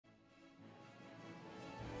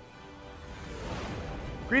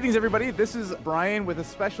Greetings, everybody. This is Brian with a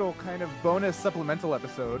special kind of bonus supplemental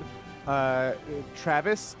episode.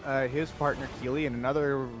 Travis, his partner Keeley, and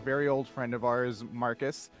another very old friend of ours,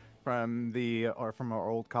 Markus, from our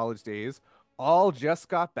old college days, all just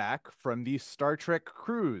got back from the Star Trek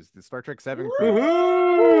cruise, the Star Trek 7 cruise.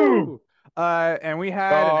 Woohoo! Woo! And we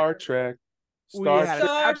had Star Trek. we Star had an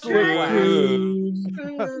Trek absolute Cruise.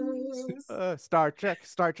 blast. Star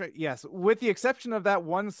Trek. Yes, with the exception of that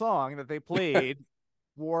one song that they played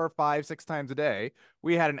 4, 5, 6 times a day,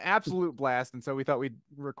 we had an absolute blast, and so we thought we'd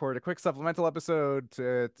record a quick supplemental episode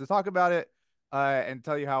to talk about it and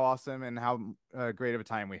tell you how awesome and how great of a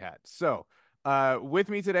time we had. So, with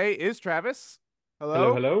me today is Travis. Hello,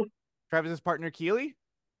 Hello. hello. Travis's partner Keeley.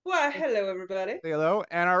 Why, hello, everybody. Say hello,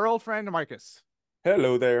 and our old friend Markus.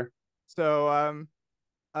 Hello there. So,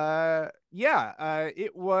 I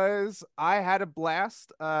had a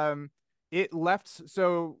blast. It left,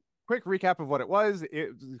 so quick recap of what it was.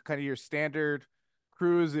 It was kind of your standard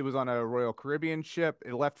cruise. It was on a Royal Caribbean ship.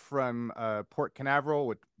 It left from Port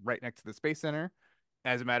Canaveral, right next to the Space Center.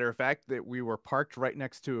 As a matter of fact, that we were parked right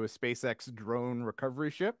next to a SpaceX drone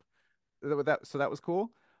recovery ship. So that was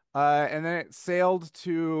cool. And then it sailed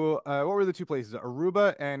to what were the two places?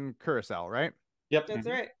 Aruba and Curacao, right? Yep. That's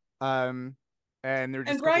right. And they're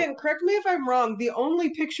just And Brian, correct me if I'm wrong, the only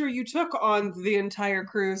picture you took on the entire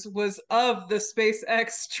cruise was of the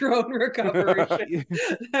SpaceX drone recovery ship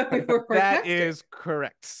that we were That protecting. is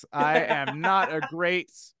correct. I am not a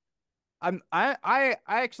great. I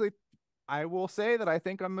actually, I will say that I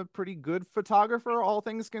think I'm a pretty good photographer, all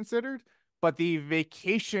things considered. But the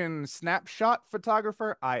vacation snapshot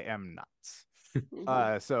photographer, I am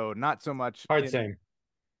not. So not so much. Same.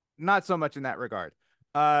 Not so much in that regard.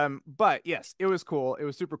 But yes, it was cool. It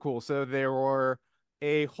was super cool. So there were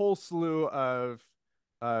a whole slew of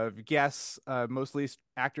guests, mostly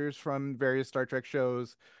actors from various Star Trek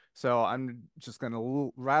shows. So I'm just gonna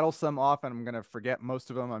rattle some off, and I'm gonna forget most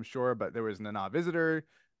of them, I'm sure. But there was Nana Visitor,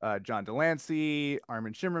 John Delancey,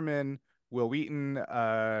 Armin Shimmerman, Will Wheaton,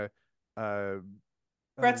 Brett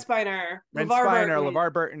Spiner, Brent LeVar Spiner, Burton.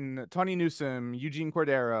 LeVar Burton, Tony Newsom, Eugene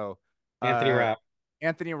Cordero, Anthony Rapp.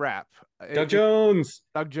 Anthony Rapp, Doug Jones.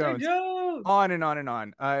 Doug Jones, Jones. on and on and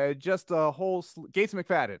on. Just a whole Gates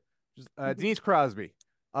McFadden, Denise Crosby,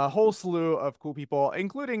 a whole slew of cool people,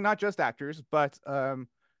 including not just actors, but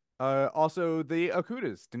also the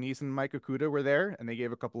Okudas. Denise and Mike Okuda were there, and they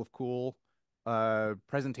gave a couple of cool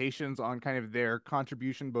presentations on kind of their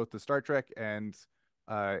contribution both to Star Trek and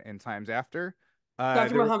times after.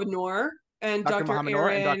 Dr. Mohammed Noor and Dr. Dr. Mohammed Noor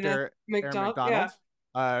and Aaron Dr. Aaron McDonald.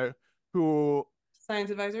 McDonald, who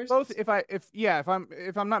Science advisors. both, if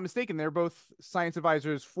I'm not mistaken, they're both science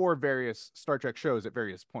advisors for various Star Trek shows at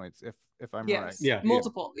various points, if I'm right. Yeah.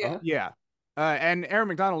 Multiple. Yeah. Yeah. And Aaron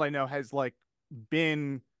McDonald, I know, has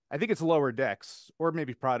been, I think it's Lower Decks or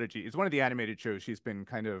maybe Prodigy. It's one of the animated shows. She's been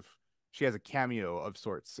she has a cameo of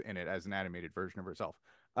sorts in it as an animated version of herself.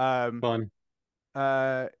 Fun.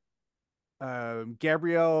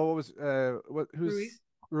 Gabrielle, Ruiz.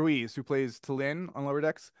 Ruiz, who plays T'Lyn on Lower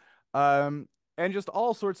Decks. And just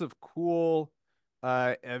all sorts of cool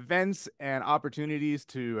events and opportunities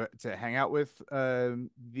to hang out with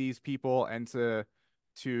these people and to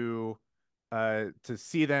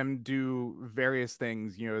see them do various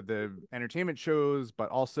things, the entertainment shows, but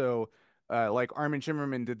also like Armin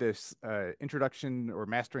Shimmerman did this introduction or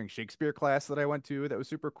mastering Shakespeare class that I went to that was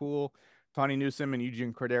super cool. Tawny Newsom and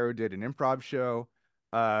Eugene Cordero did an improv show.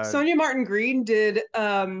 Sonia Martin Green did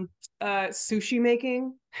sushi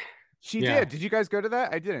making. She did. Did you guys go to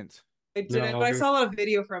that? I didn't. I didn't, but I saw a lot of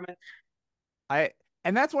video from it.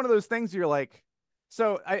 And that's one of those things you're like,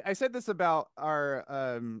 so I said this about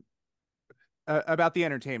our about the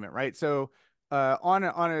entertainment, right? So on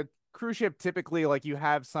a cruise ship, typically like you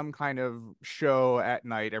have some kind of show at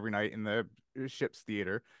night every night in the ship's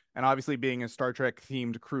theater. And obviously being a Star Trek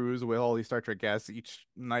themed cruise with all these Star Trek guests, each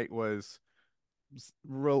night was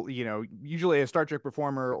real, usually a Star Trek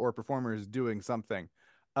performer or performers doing something.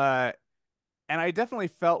 And I definitely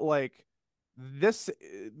felt like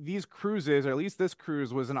these cruises, or at least this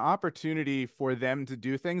cruise, was an opportunity for them to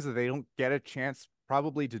do things that they don't get a chance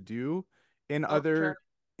probably to do in other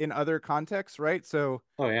contexts, right? So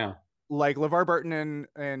like LeVar Burton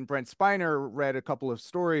and Brent Spiner read a couple of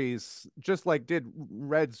stories, just like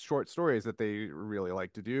read short stories that they really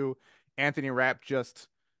like to do. Anthony Rapp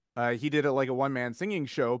he did it like a one-man singing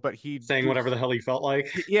show, but he sang whatever the hell he felt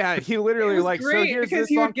like. Yeah, he literally so here's this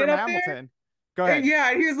song from Hamilton. Go ahead.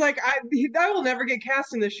 Yeah, he was like, I will never get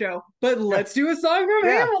cast in the show, but let's do a song from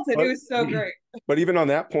Hamilton. It was so great. But even on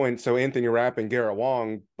that point, so Anthony Rapp and Garrett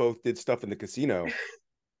Wong both did stuff in the casino.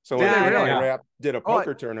 So Did like they Anthony really? Rapp did a Oh,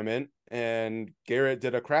 poker tournament and Garrett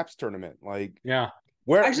did a craps tournament. Like Yeah.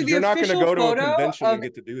 where Actually, the you're not going to official go to a photo convention of and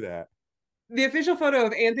get to do that. the official photo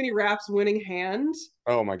of Anthony Rapp's winning hand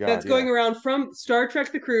Oh my God. that's going around from Star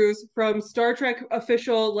Trek The Cruise, from Star Trek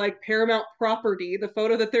official like Paramount property, the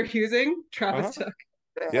photo that they're using, Travis took.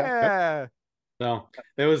 yeah. So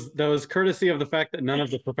that was courtesy of the fact that none of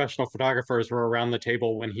the professional photographers were around the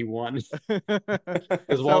table when he won.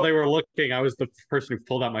 Because while they were looking, I was the person who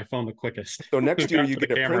pulled out my phone the quickest. So next year you the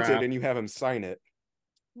get it camera printed app. and you have him sign it.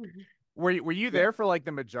 Were you there for like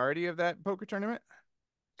the majority of that poker tournament?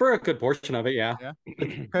 For a good portion of it, yeah. Yeah.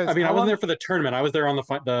 I mean, I wasn't there for the tournament. I was there on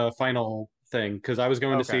the final thing because I was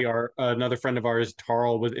going to see our another friend of ours,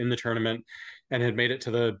 Tarl, was in the tournament and had made it to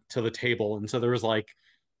the table, and so there was like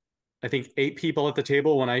I think 8 people at the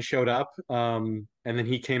table when I showed up. And then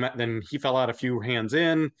he fell out a few hands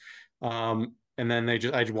in. And then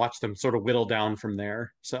I watched them sort of whittle down from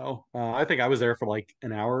there. So I think I was there for like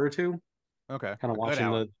an hour or two. Okay. Kind of watching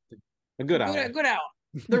a Good hour. good hour.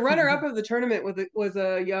 The runner-up of the tournament was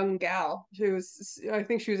a young gal. I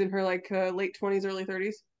think she was in her like late 20s, early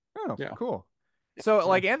 30s. Oh, yeah. Cool. So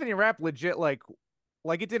like Anthony Rapp legit like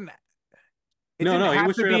it didn't No, have he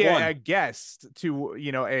was to straight be up a guest to,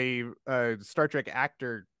 a Star Trek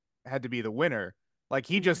actor had to be the winner. Like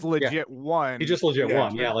he just legit won. He just legit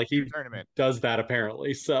won. Yeah, like he tournament does that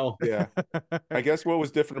apparently. So yeah. I guess what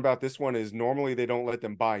was different about this one is normally they don't let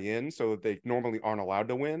them buy in, so that they normally aren't allowed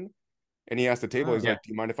to win. And he asked the table, he's like, "Do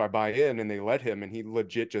you mind if I buy in?" And they let him, and he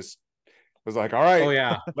legit just was like, "All right, oh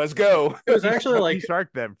yeah, let's go." It was actually like he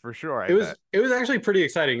sharked them for sure. It was actually pretty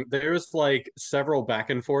exciting. There was like several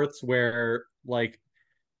back and forths where like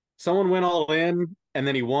someone went all in and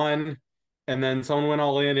then he won, and then someone went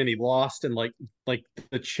all in and he lost, and like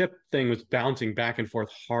the chip thing was bouncing back and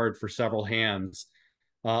forth hard for several hands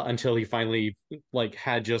until he finally like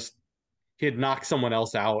he had knocked someone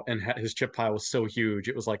else out, and his chip pile was so huge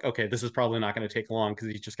it was like, okay, this is probably not going to take long because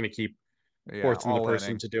he's just going to keep forcing the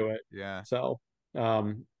person to do it. Yeah. So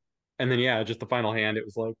and then just the final hand, it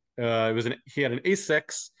was like he had an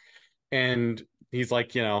ace-6, and he's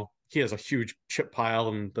like, he has a huge chip pile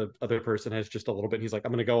and the other person has just a little bit, and he's like,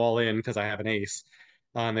 I'm gonna go all in because I have an ace.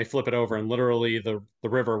 And they flip it over, and literally the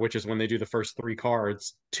river, which is when they do the first 3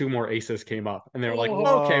 cards, 2 more aces came up, and they were like,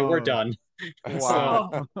 okay, we're done. Wow.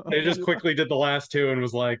 So they just quickly did the last 2 and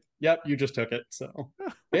was like, yep, you just took it. So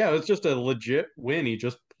yeah, it was just a legit win. He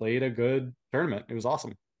just played a good tournament. It was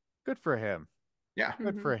awesome. Good for him. Yeah.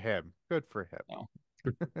 Good for him. Good for him. Oh.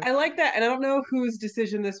 I like that, and I don't know whose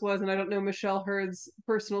decision this was, and I don't know Michelle Hurd's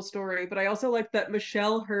personal story, but I also like that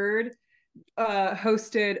Michelle Hurd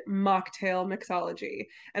hosted Mocktail Mixology,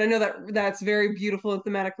 and I know that that's very beautiful and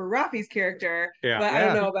thematic for Rafi's character, but I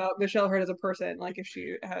don't know about Michelle Hurd as a person, like if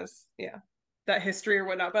she has that history or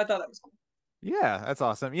whatnot. But I thought that was cool. Yeah, that's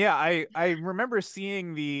awesome. Yeah, I remember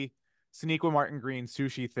seeing the Sonequa Martin Green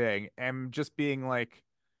sushi thing and just being like,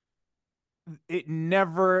 it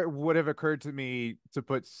never would have occurred to me to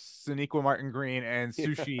put Sonequa Martin Green and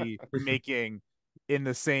sushi making in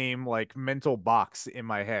the same like mental box in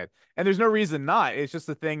my head. And there's no reason not. It's just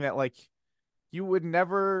a thing that like you would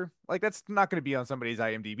never like. That's not going to be on somebody's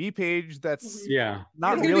IMDb page. That's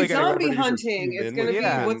not it's really gonna be zombie hunting. It's going to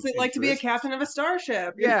be what's it like to be a captain of a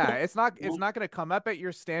starship. Yeah, it's not going to come up at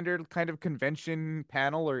your standard kind of convention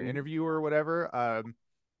panel or interview or whatever.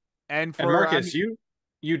 And Marcus,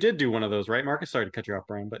 you did do one of those, right, Marcus? Sorry to cut you off,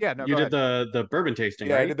 Brian, but you did the bourbon tasting,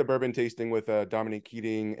 right? Yeah, I did the bourbon tasting with Dominique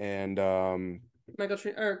Keating and Michael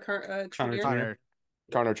Connor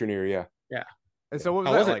Trenier, yeah. Yeah. And so what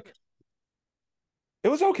was that like? It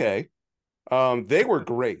was okay. They were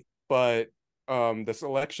great, but the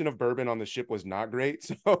selection of bourbon on the ship was not great.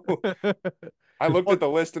 So I looked at the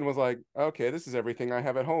list and was like, okay, this is everything I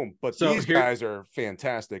have at home. But these guys are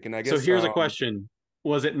fantastic. And I guess so here's a question.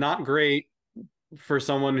 Was it not great for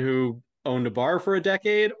someone who owned a bar for a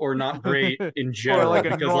decade, or not great in general? Like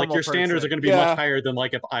because like your standards are going to be much higher than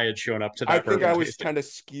like if I had shown up to that. I think I was kind of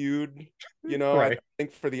skewed, Right. I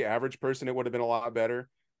think for the average person it would have been a lot better.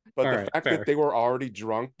 But the fact that they were already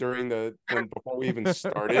drunk before we even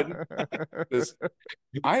started,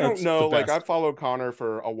 I don't know. Like I followed Connor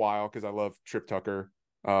for a while because I love Trip Tucker,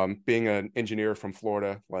 being an engineer from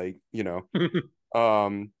Florida, like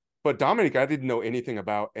but Dominic I didn't know anything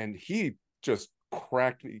about, and he just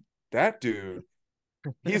cracked me. That dude,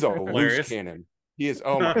 he's a loose cannon. He is.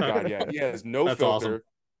 Oh my god, yeah, he has no filter.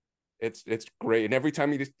 Awesome. It's great, and every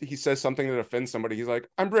time he says something that offends somebody, he's like,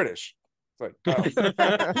 "I'm British." It's like,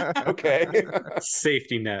 oh, okay,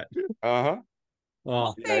 safety net.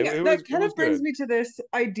 Well, that kind of brings me to this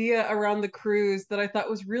idea around the cruise that I thought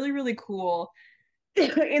was really, really cool.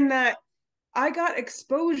 in that I got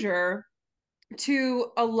exposure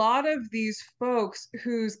to a lot of these folks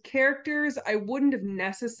whose characters I wouldn't have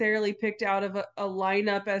necessarily picked out of a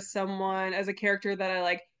lineup as someone, as a character that I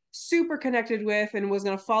like super connected with and was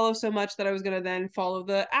going to follow so much that I was going to then follow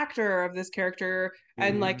the actor of this character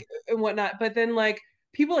and like and whatnot. But then like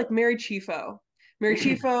people like Mary Chieffo,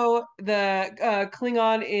 the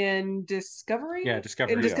Klingon in Discovery. Yeah,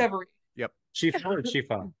 Discovery. In Discovery. Yep. Chieffo or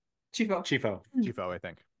Chieffo? Chieffo. Chieffo, I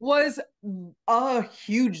think. Was a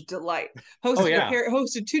huge delight.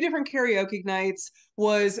 Hosted 2 different karaoke nights.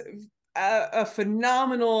 Was a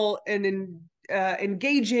phenomenal and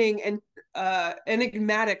engaging and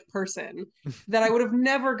enigmatic person that I would have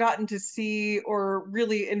never gotten to see or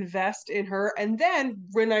really invest in her. And then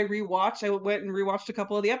when I went and rewatched a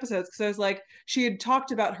couple of the episodes because I was like, she had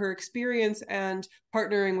talked about her experience and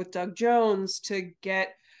partnering with Doug Jones to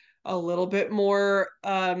get a little bit more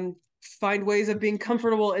find ways of being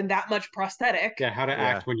comfortable in that much prosthetic. Yeah, how to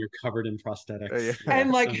act when you're covered in prosthetics.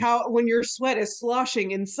 And like how when your sweat is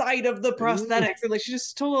sloshing inside of the prosthetics. And like she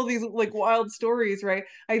just told all these like wild stories, right?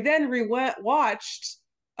 I then watched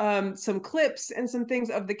some clips and some things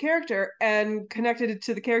of the character and connected it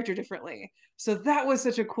to the character differently. So that was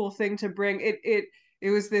such a cool thing to bring. It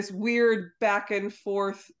was this weird back and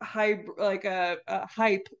forth hype, like a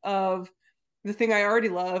hype of the thing I already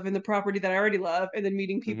love and the property that I already love, and then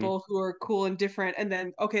meeting people who are cool and different, and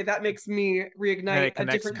then okay, that makes me reignite a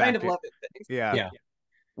different kind of love in things. Yeah.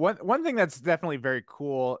 One thing that's definitely very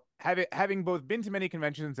cool, having both been to many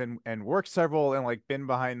conventions and worked several and like been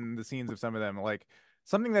behind the scenes of some of them, like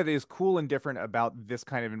something that is cool and different about this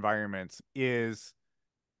kind of environment is,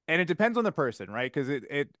 and it depends on the person, right? Because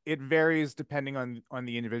it varies depending on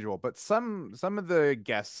the individual, but some of the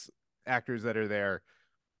guest actors that are there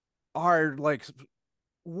are like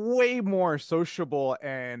way more sociable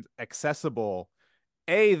and accessible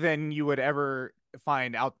than you would ever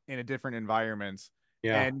find out in a different environment,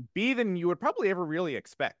 and B than you would probably ever really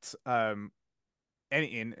expect in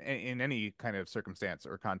any kind of circumstance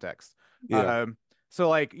or context. So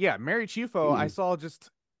like Mary Chieffo I saw just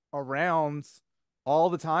around all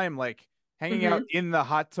the time, like hanging out in the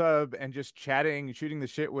hot tub and just chatting, shooting the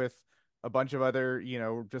shit with a bunch of other,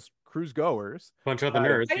 just cruise goers. Bunch of other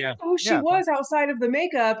nerds. I didn't know who she was outside of the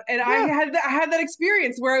makeup, and I had that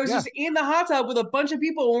experience where I was just in the hot tub with a bunch of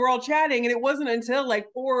people and we're all chatting, and it wasn't until like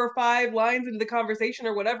 4 or 5 lines into the conversation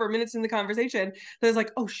or whatever minutes in the conversation that I was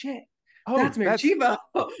like, oh shit, that's Mary Chieffo.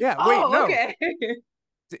 Yeah, okay.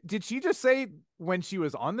 Did she just say when she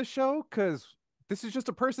was on the show? Because this is just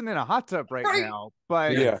a person in a hot tub right now.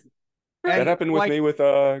 But that happened with me with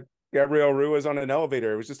Gabrielle Ruiz on an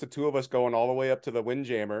elevator. It was just the 2 of us going all the way up to the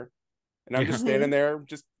Windjammer. And I'm just standing there,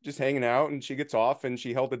 just hanging out, and she gets off, and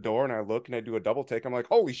she held the door, and I look, and I do a double take. I'm like,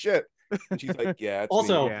 holy shit. And she's like, yeah, it's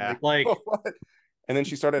also, me. Like, what? And then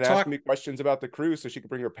she started asking me questions about the cruise so she could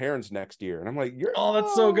bring her parents next year. And I'm like,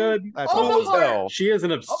 that's so good. That's awesome. She is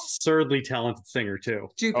an absurdly talented singer, too.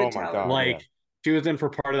 Stupid talent. God. Like, she was in for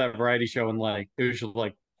part of that variety show, and like, it was just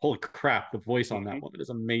like, holy crap, the voice on that woman is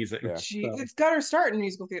amazing. It's got her start in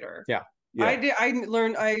musical theater. I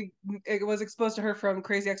was exposed to her from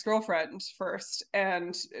Crazy Ex-Girlfriend first,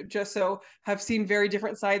 and just so have seen very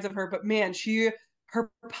different sides of her. But man, her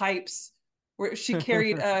pipes, where she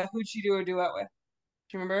carried who'd she do a duet with?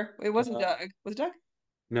 Do you remember? It wasn't Doug. Was it Doug?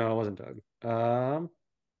 No, it wasn't Doug.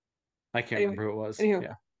 I can't remember who it was.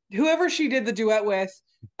 Anywho, whoever she did the duet with,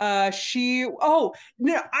 I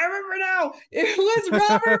remember now. It was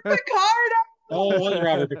Robert Picardo. Oh, it was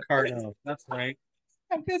Robert Picardo. That's right.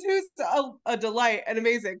 Because who's a delight and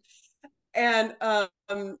amazing. And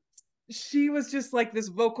she was just like this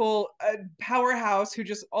vocal powerhouse who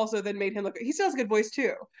just also then made him look good. He still has a good voice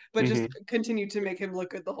too, but just continued to make him look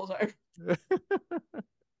good the whole time.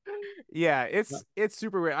 It's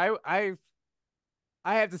super weird. I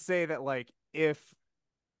have to say that like if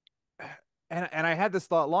and I had this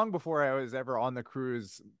thought long before I was ever on the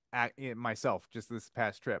cruise myself, just this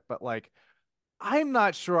past trip, but like I'm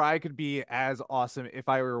not sure I could be as awesome if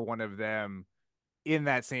I were one of them in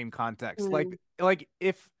that same context. Like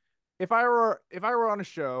if I were on a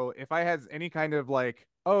show, if I had any kind of like,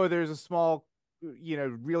 oh, there's a small,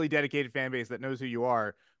 really dedicated fan base that knows who you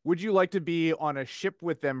are, would you like to be on a ship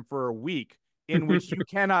with them for a week in which you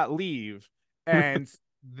cannot leave and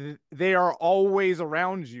they are always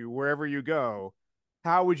around you wherever you go?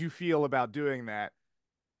 How would you feel about doing that?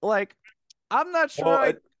 Like, I'm not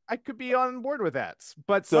sure I could be on board with that,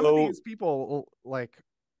 but some of these people like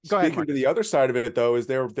go ahead. Speaking to the other side of it, though, is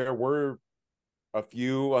there were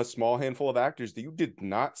a small handful of actors that you did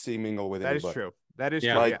not see mingle with anybody. That is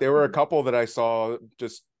true. Like there were a couple that I saw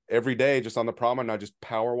just every day just on the promenade, just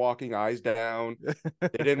power walking, eyes down. They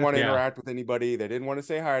didn't want to interact with anybody. They didn't want to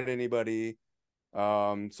say hi to anybody.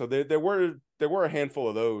 So there were a handful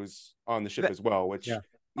of those on the ship as well, which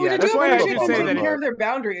Which I that's do why I appreciate do them say taking that care of their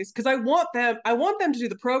boundaries, because I want them to do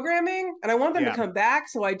the programming, and I want them to come back,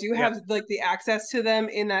 so I do have like the access to them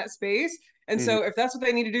in that space. And so if that's what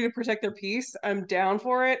they need to do to protect their peace, I'm down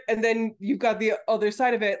for it. And then you've got the other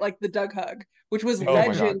side of it, like the Doug hug, which was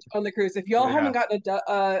legend on the cruise. If y'all haven't gotten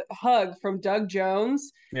a hug from Doug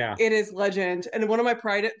Jones, it is legend. And one of my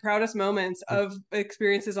proudest moments of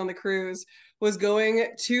experiences on the cruise was going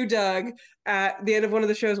to Doug at the end of one of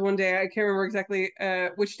the shows one day. I can't remember exactly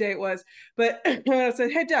which day it was, but when I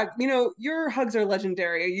said, "Hey, Doug, your hugs are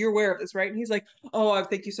legendary. You're aware of this, right?" And he's like, "Oh,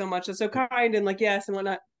 thank you so much. That's so kind." And like, yes, and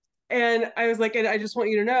whatnot. And I was like, and I just want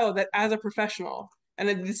you to know that as a professional, and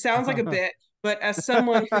it sounds like a bit, but as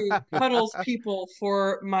someone who cuddles people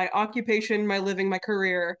for my occupation, my living, my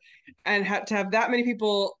career, and to have that many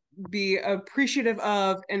people be appreciative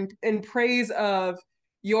of and in praise of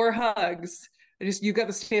your hugs, you got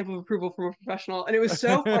the stamp of approval from a professional. And it was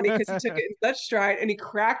so funny because he took it in such stride and he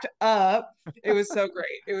cracked up. It was so great.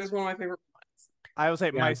 It was one of my favorite moments. I will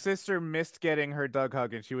say my sister missed getting her Doug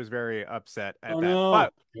hug and she was very upset at that. No.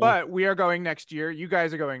 But we are going next year. You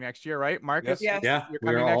guys are going next year, right? Markus? Yes. Yeah, you're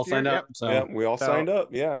coming all next year. signed up. So we all signed up.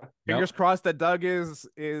 Yeah. Fingers crossed that Doug is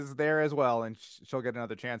there as well and she'll get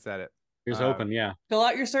another chance at it. Here's hoping, Fill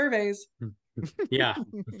out your surveys. Yeah.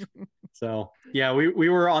 So yeah, we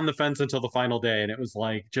were on the fence until the final day, and it was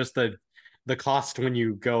like just the cost when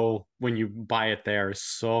you buy it there is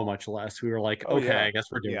so much less. We were like, I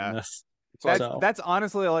guess we're doing this. That's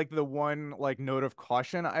honestly like the one like note of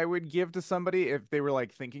caution I would give to somebody if they were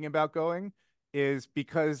like thinking about going, is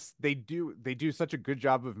because they do such a good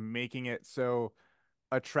job of making it so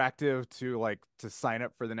attractive to sign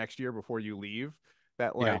up for the next year before you leave,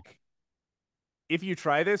 that if you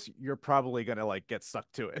try this, you're probably gonna like get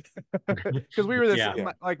sucked to it. Because we were this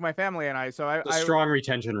my family and I, so I strong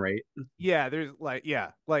retention rate. Yeah, there's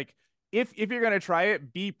if you're gonna try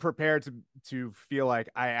it, be prepared to feel like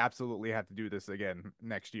I absolutely have to do this again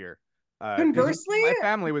next year. Conversely, my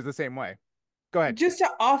family was the same way. Go ahead. Just to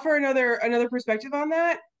offer another perspective on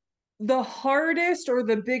that, the hardest or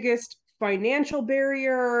the biggest financial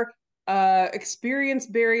barrier, experience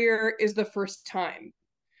barrier is the first time.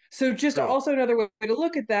 So just also another way to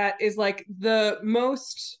look at that is like the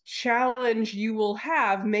most challenge you will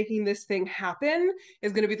have making this thing happen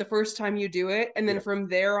is going to be the first time you do it. And then from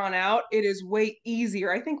there on out, it is way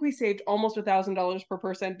easier. I think we saved almost $1,000 per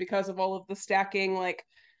person because of all of the stacking,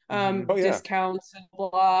 discounts and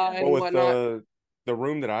blah and whatnot. The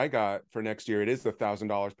room that I got for next year, it is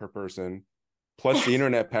 $1,000 per person, plus the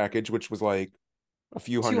internet package, which was like a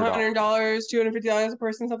few $200, $250 a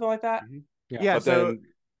person, something like that. Yeah. But so then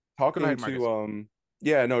talking ahead,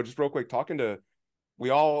 to just real quick, we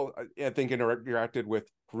all I think interacted with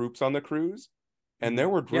groups on the cruise, and there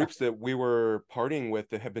were groups that we were partying with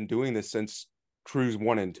that have been doing this since cruise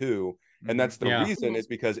 1 and 2, and that's the reason is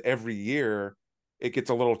because every year it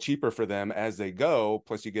gets a little cheaper for them as they go,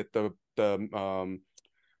 plus you get the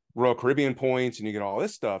Royal Caribbean points and you get all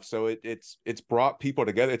this stuff, so it's brought people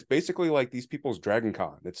together. It's basically like these people's Dragon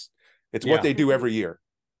Con. It's what they do every year,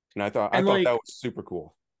 and I thought that was super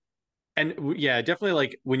cool. And definitely,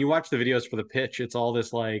 like when you watch the videos for the pitch, it's all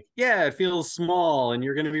this like, it feels small, and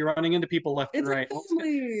you're going to be running into people left and right,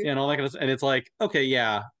 and all that kind of stuff. And it's like, okay,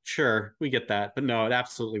 yeah, sure, we get that, but no, it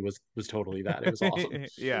absolutely was totally that. It was awesome.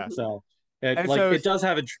 So it does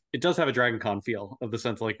have a Dragon Con feel, of the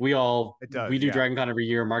sense like we do Dragon Con every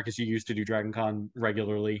year. Markus, you used to do Dragon Con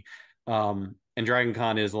regularly, and Dragon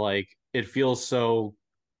Con is like, it feels so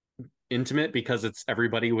intimate because it's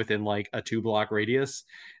everybody within like a 2-block radius,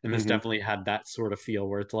 and this definitely had that sort of feel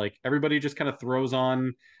where it's like everybody just kind of throws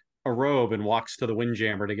on a robe and walks to the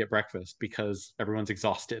Windjammer to get breakfast because everyone's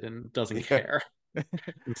exhausted and doesn't care.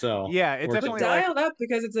 And so it's definitely dialed up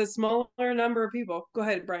because it's a smaller number of people. Go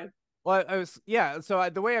ahead, Brian. Well, so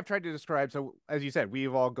the way I've tried to describe, so as you said,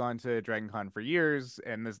 we've all gone to Dragon Con for years,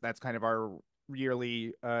 and that's kind of our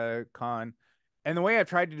yearly con. And the way I've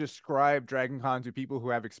tried to describe Dragon Con to people who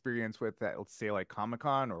have experience with that, let's say like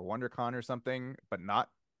Comic-Con or WonderCon or something, but not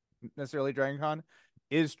necessarily Dragon Con,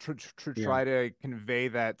 is to try to convey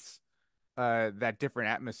that different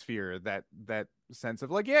atmosphere, that sense of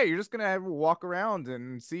like, you're just gonna walk around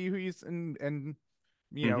and see who you and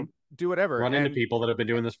do whatever, run into people that have been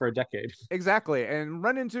doing this for a decade. Exactly, and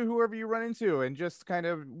run into whoever you run into, and just kind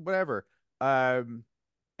of whatever.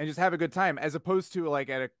 And just have a good time, as opposed to like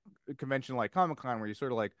at a convention like Comic-Con where you're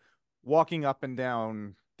sort of like walking up and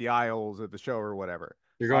down the aisles of the show or whatever.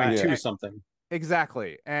 You're going to something.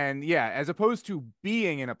 Exactly. And yeah, as opposed to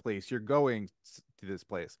being in a place, you're going to this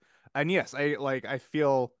place. And yes, I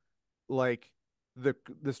feel like the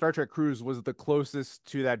Star Trek cruise was the closest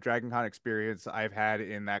to that Dragon Con experience I've had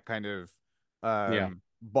in that kind of Yeah.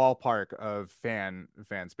 ballpark of fan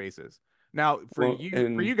spaces. Now, Well, for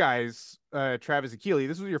and you guys, Travis and Keeley,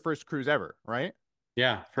 this was your first cruise ever, right?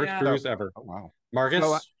 Yeah, first Yeah. cruise ever. oh wow. So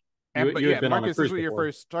Marcus, and but you had yeah, been on a Marcus, this cruise was your before.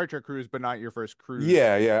 first Star Trek cruise, but not your first cruise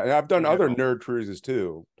Yeah, yeah. And I've done in other general. nerd cruises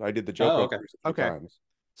too. I did the Oh, Joko okay. cruise a few Okay. times.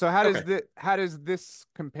 So Okay. how does this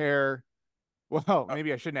compare? Well,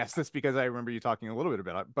 maybe I shouldn't ask this because I remember you talking a little bit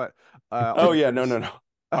about it, but on Oh the yeah, no, cruise. no, no.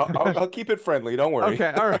 I'll keep it friendly. Don't worry.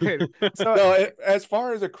 Okay, all right. So No, as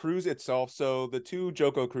far as a cruise itself, so the two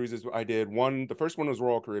Joko cruises I did, the first one was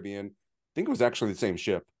Royal Caribbean. I think it was actually the same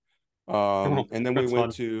ship. Oh, And then we that's went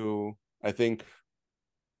fun. to, I think,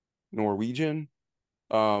 Norwegian.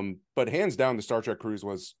 But hands down, the Star Trek cruise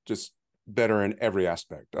was just better in every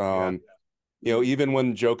aspect. yeah, Even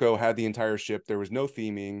when Joko had the entire ship, there was no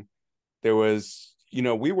theming. There was,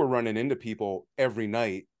 we were running into people every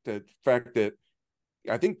night. The fact that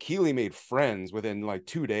I think Keeley made friends within like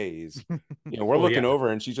 2 days. We're Well, looking yeah, over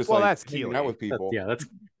and she's just well, like that's hanging out Keeley. with people.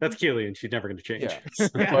 that's Keely, and she's never going to change. Yeah.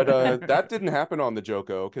 Yeah. But that didn't happen on the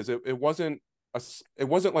Joko because it wasn't it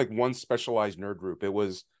wasn't like one specialized nerd group. It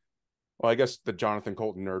was, well, I guess the Jonathan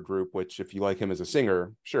Colton nerd group, which if you like him as a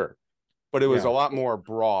singer, sure. But it was Yeah. a lot more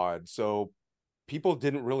broad. So people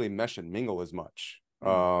didn't really mesh and mingle as much.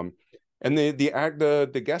 Mm. And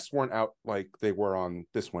the guests weren't out like they were on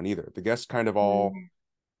this one either. The guests kind of all Mm.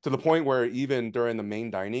 to the point where even during the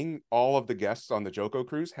main dining, all of the guests on the Joko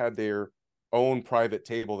cruise had their own private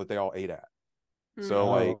table that they all ate at. So Mm.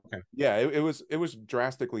 like, Oh, okay. yeah, it was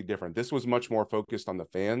drastically different. This was much more focused on the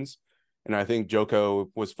fans, and I think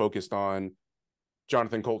Joko was focused on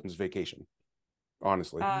Jonathan Colton's vacation.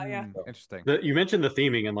 Honestly, Yeah. Mm, interesting. You mentioned the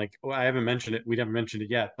theming, and like, well, I haven't mentioned it. We haven't mentioned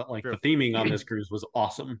it yet, but like True. the theming on this cruise was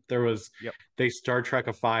awesome. Yep. They Star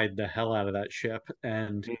Trekified the hell out of that ship,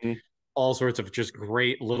 and Mhm. all sorts of just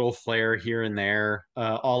great little flair here and there.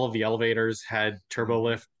 All of the elevators had turbo Mhm.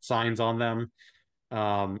 lift signs on them.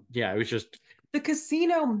 Yeah, it was just The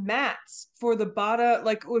casino mats for the bada,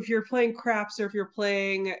 like if you're playing craps or if you're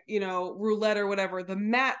playing, roulette or whatever, the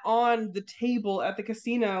mat on the table at the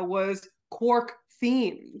casino was Quark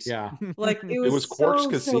themed. yeah, Like it It was was Quark's so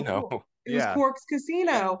Casino. cool. It was Yeah. Quark's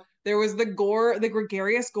Casino. There was the Gore, the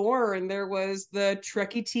gregarious Gore, and there was the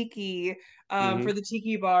Trekkie Tiki Mhm. for the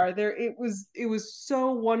Tiki bar. It was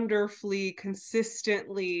so wonderfully,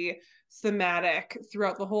 consistently thematic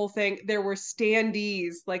throughout the whole thing. There were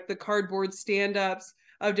standees, like the cardboard stand-ups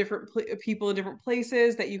of different people in different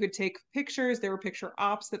places that you could take pictures. There were picture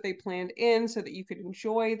ops that they planned in so that you could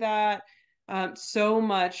enjoy that. So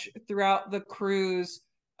much throughout the cruise,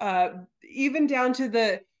 even down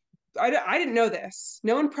to I didn't know this.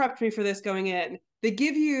 No one prepped me for this going in. They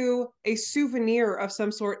give you a souvenir of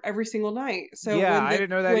some sort every single night. So Yeah, I didn't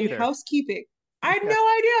know that when either. housekeeping, I had no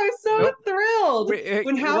Yeah. idea. I was so Nope. thrilled.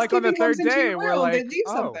 When Like on the housekeeping comes third into day, your we're room, they like, leave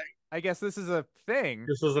oh, something. I guess this is a thing.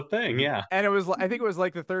 this was a thing. Yeah, And it was, I think it was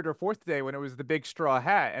like the third or fourth day when it was the big straw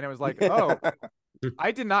hat, and it was like, oh,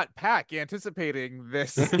 I did not pack anticipating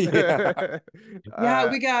this. Yeah. Yeah,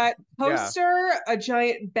 we got Yeah, poster, a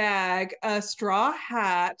giant bag, a straw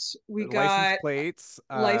hat. We license got plates.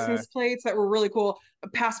 license plates that were really cool,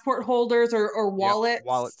 passport holders or Yep, wallets.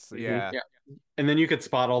 wallets. Mhm. Yeah, yeah. And then you could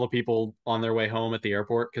spot all the people on their way home at the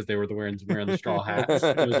airport because they were wearing the straw hats.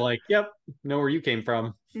 It was like, yep, know where you came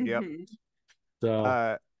from. yep. Mhm.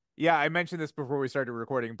 So Yeah, I mentioned this before we started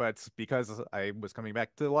recording, but because I was coming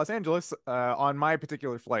back to Los Angeles, on my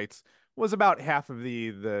particular flights was about half of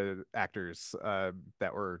the actors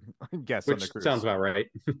that were guests on the which sounds cruise. about right.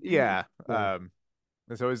 Yeah. So,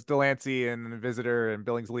 So it was Delancey and Visitor and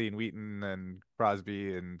Billingsley and Wheaton and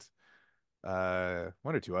Crosby and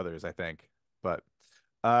one or two others, I think. But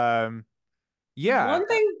um yeah. One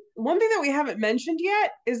thing that we haven't mentioned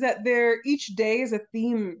yet is that each day is a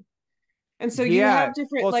theme. And so you Yeah. have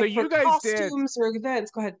different, Well, so like for you guys did costumes or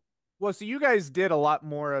events. Go ahead. Well, so you guys did a lot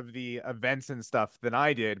more of the events and stuff than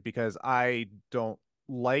I did because I don't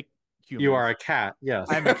like you are humans. a cat, yes.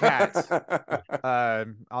 I'm a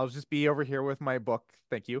cat. I'll just be over here with my book.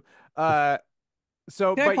 Thank you. Can I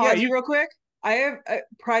But yeah, pause you real quick? I have a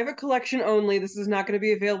private collection only. This is not going to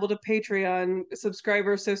be available to Patreon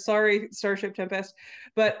subscribers. So sorry, Starship Tempest.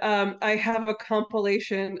 But I have a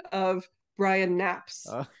compilation of Brian naps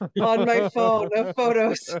uh, on my phone of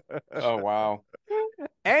photos. Oh wow.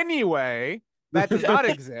 anyway, that does not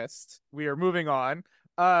exist. We are moving on.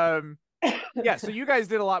 Yeah, so you guys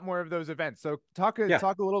did a lot more of those events. So talk Yeah.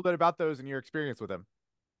 a little bit about those and your experience with them.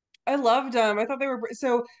 I loved them. I thought they were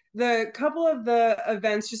so the couple of the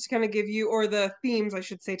events just to kind of give you, or the themes, I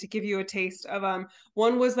should say, to give you a taste of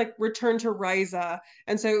one was like Return to Ryza.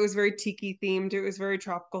 And so it was very tiki themed, it was very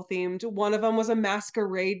tropical themed. One of them was a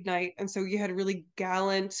masquerade night. And so you had really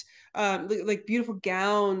gallant, like beautiful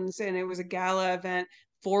gowns, and it was a gala event,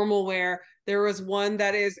 formal wear. There was one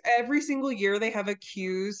that is every single year they have a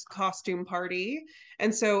Q's costume party.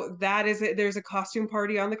 And so that is it. There's a costume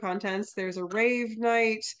party on the contents. There's a rave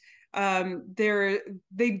night.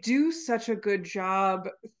 They do such a good job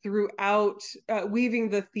throughout weaving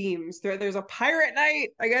the themes. There's a pirate night.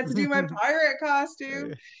 I got to do my pirate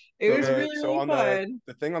costume. It was really, really on fun.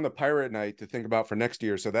 the thing on the pirate night to think about for next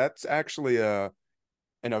year. So that's actually an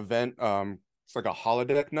event. It's like a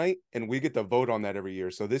holodeck night, and we get to vote on that every year.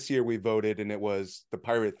 So this year we voted, and it was the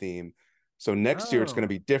pirate theme. So next year it's going to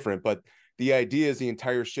be different. But the idea is the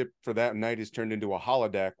entire ship for that night is turned into a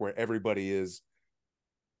holodeck where everybody is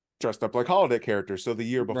dressed up like holodeck characters. So the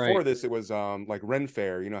year before this, it was like Ren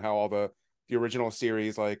Fair. You know how all the original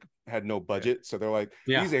series like had no budget, so they're like,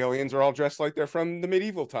 these aliens are all dressed like they're from the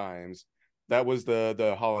medieval times. That was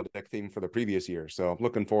the holodeck theme for the previous year. So I'm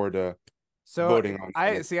looking forward to voting on.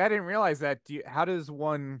 I didn't realize that. How does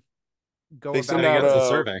one go they about send out a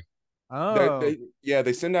survey?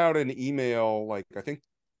 They send out an email, like I think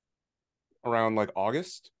around like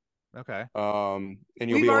August. Okay. And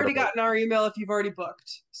we've already gotten our email if you've already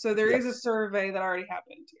booked. So there is a survey that already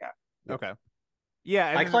happened. Yeah. Okay.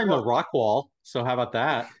 Yeah. I climbed the rock wall. So how about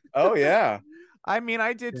that? Oh yeah. I mean,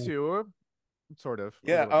 I did too. Sort of.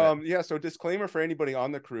 Yeah. So disclaimer for anybody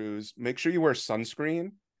on the cruise: make sure you wear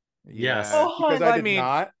sunscreen. Yes. Oh, because I did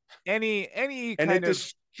not. Any and it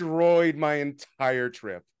destroyed my entire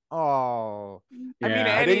trip. Oh, yeah. I mean,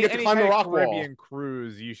 I didn't get to climb the rock Caribbean wall.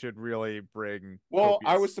 cruise, you should really bring. Well,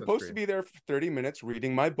 I was supposed to be there for 30 minutes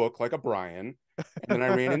reading my book like a Brian, and then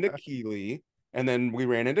I ran into Keeley, and then we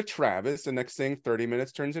ran into Travis, and next thing 30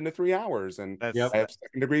 minutes turns into 3 hours, and I have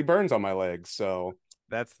second-degree burns on my legs. So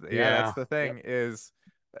that's that's the thing is.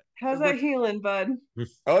 How's that healing, bud?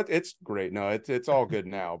 Oh, it's great. No, it's all good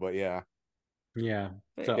now, but yeah.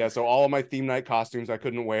 So all of my theme night costumes I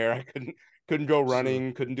couldn't wear. I couldn't go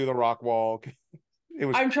running, couldn't do the rock wall.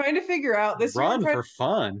 I'm trying to figure out this run for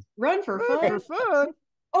fun. Run for fun.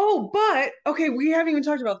 Oh, but okay, we haven't even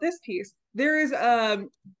talked about this piece. There is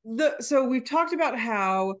so we've talked about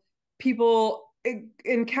how people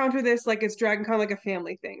encounter this like it's Dragon Con, like a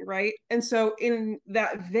family thing, right? And so in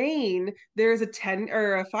that vein, there's a 10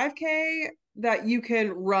 or a 5K that you can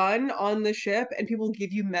run on the ship, and people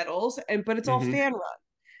give you medals, but it's all fan run.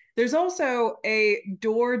 There's also a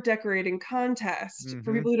door decorating contest.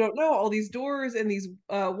 For people who don't know, all these doors and these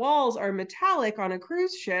walls are metallic on a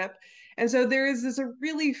cruise ship. And so there is this a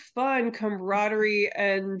really fun camaraderie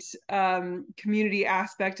and community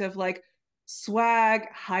aspect of like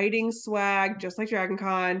swag, hiding swag, just like Dragon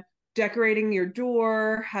Con, decorating your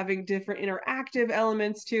door, having different interactive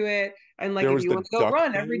elements to it. And like if you want to go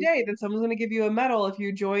run every day, then someone's going to give you a medal if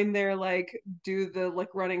you join their like do the like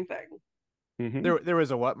running thing. There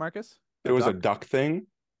was a what, Marcus? There was a duck thing.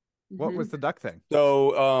 What was the duck thing?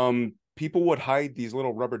 So people would hide these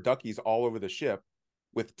little rubber duckies all over the ship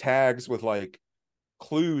with tags with like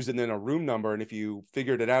clues and then a room number, and if you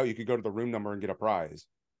figured it out, you could go to the room number and get a prize.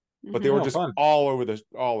 But they were just all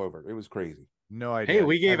over. It was crazy. No idea. Hey,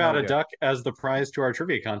 we gave out a duck as the prize to our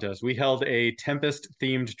trivia contest. We held a Tempest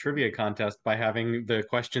themed trivia contest by having the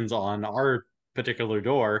questions on our particular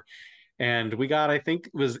door, and we got, I think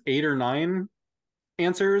it was 8 or 9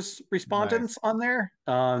 respondents on there.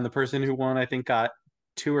 The person who won, I think, got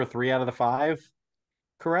 2 or 3 out of the 5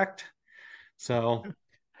 correct. So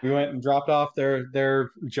we went and dropped off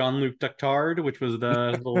their Jean-Luc Ductard, which was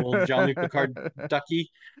the little Jean-Luc Picard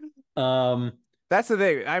ducky. That's the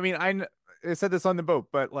thing. I mean, I said this on the boat,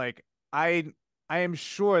 but like I am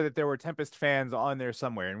sure that there were Tempest fans on there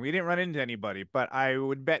somewhere, and we didn't run into anybody, but I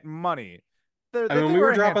would bet money. When we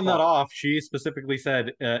were dropping that off, she specifically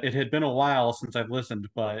said it had been a while since I've listened,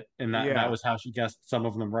 and that was how she guessed some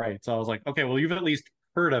of them right. So I was like, okay, well, you've at least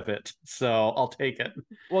heard of it, so I'll take it.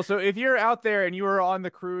 Well, so if you're out there and you are on the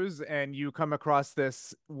cruise and you come across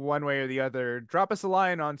this one way or the other, drop us a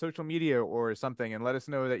line on social media or something and let us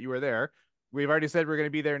know that you were there. We've already said we're going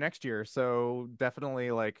to be there next year, so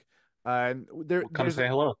definitely like come say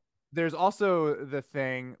hello. There's also the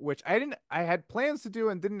thing which I had plans to do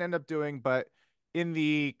and didn't end up doing, but in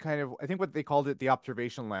the kind of, I think what they called it, the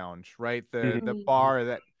observation lounge, right? The bar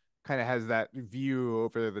that kind of has that view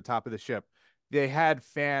over the top of the ship. They had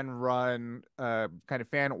fan run, kind of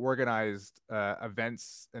fan organized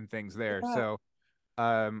events and things there. So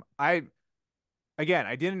I again,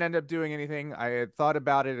 I didn't end up doing anything. I had thought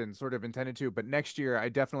about it and sort of intended to, but next year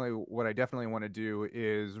what I definitely want to do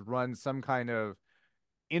is run some kind of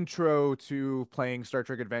intro to playing Star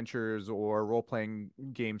Trek Adventures or role-playing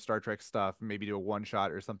game Star Trek stuff, maybe do a one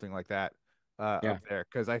shot or something like that Yeah. up there.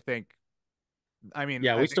 Because I mean,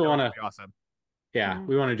 Yeah, I we think still that would want to. be awesome. Yeah, Mhm.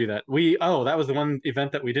 we want to do that. That was the one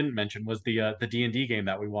event that we didn't mention was the D&D game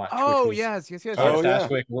that we watched, which Oh, was yes, yes, yes, Todd Oh yes.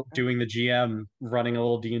 yeah. Stashwick doing the GM, running a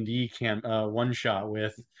little D&D one shot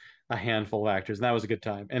with a handful of actors, and that was a good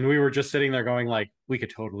time. And we were just sitting there going like, we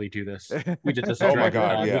could totally do this. We did this at Oh my Dragon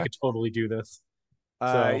God, Con. We yeah. could totally do this.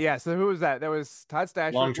 So Yeah, so who was that? That was Todd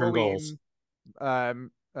Stashwick, long-term Loreen,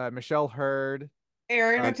 goals. Michelle Hurd,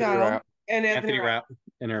 Aaron uh, Anthony McDonald Rapp. and Anthony Anthony Rapp. Rapp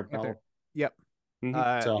and Eric Anthony. Powell. Yep.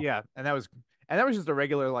 Hmm. So Yeah, and that was just a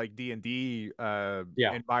regular like D&D yeah,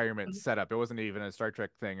 environment setup. It wasn't even a Star Trek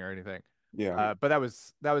thing or anything. Yeah. But that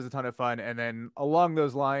was a ton of fun. And then along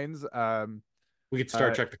those lines, we could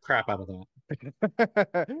Star uh, Trek the crap out of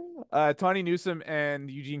that. Tawny Newsome and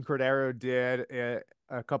Eugene Cordero did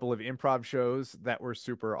a couple of improv shows that were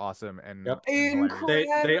super awesome Yep. and hilarious. They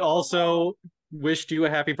Incredible. also wished you a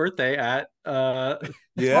happy birthday at Yeah.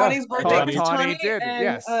 Tawny's I birthday, got because it. Tawny Tawny did, and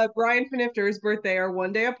yes. Brian Finifter's birthday are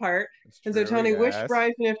one day apart. It's And so true, Tawny wished yes.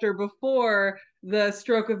 Brian Finifter before the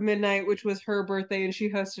stroke of midnight, which was her birthday, and she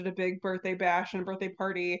hosted a big birthday bash and a birthday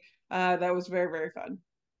party. That was very, very fun.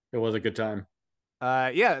 it was a good time.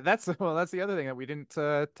 Yeah, that's the other thing that we didn't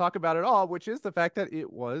talk about at all, which is the fact that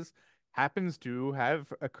happens to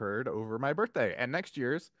have occurred over my birthday and next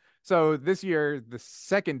year's. So this year, the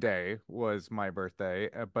second day was my birthday,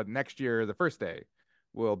 but next year, the first day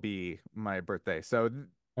will be my birthday. So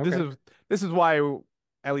this Okay. is this is why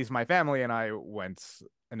at least my family and I went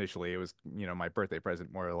initially. It was, my birthday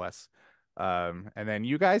present more or less. And then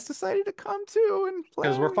you guys decided to come too and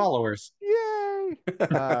Because we're play. followers. Yay!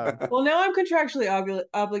 Well, now I'm contractually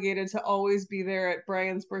obligated to always be there at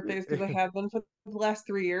Brian's birthdays because I have been for the last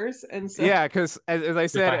 3 years. And so, Yeah, because as I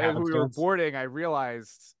Just said, by as we were happenstance. boarding, I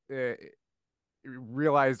realized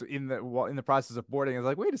in the process of boarding, I was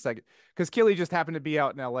like, wait a second, because Keeley just happened to be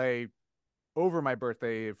out in LA over my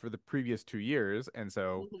birthday for the previous 2 years, and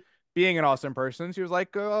so being an awesome person, she was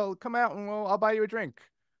like, "Oh, come out and I'll buy you a drink."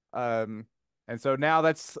 Um, and so now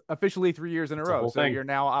that's officially 3 years in a It's a row. whole So thing. you're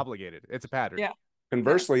now obligated. It's a pattern. yeah.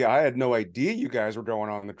 Conversely, I had no idea you guys were going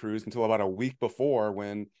on the cruise until about a week before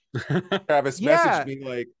when Travis messaged Yeah. me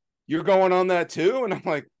like, "You're going on that too?" And I'm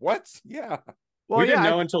like, "What? Yeah." Well, We didn't yeah,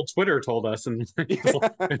 know until Twitter told us, and it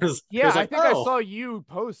yeah, was I like, think I oh, saw you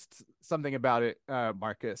post something about it,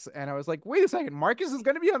 Marcus, and I was like, wait a second, Marcus is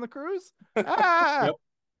going to be on the cruise? Ah, yep.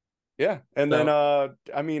 Yeah. And then So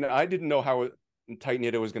I mean, I didn't know how tight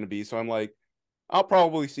knit it was going to be, so I'm like, I'll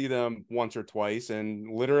probably see them once or twice,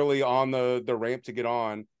 and literally on the ramp to get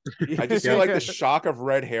on, I just see yep, like the shock of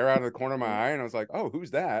red hair out of the corner of my eye, and I was like, "Oh,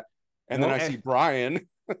 who's that?" And then yep. I see Brian,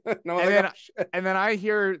 and I was and like, then "Oh shit!" and then I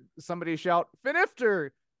hear somebody shout Finifter,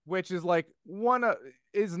 which is like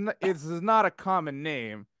is not a common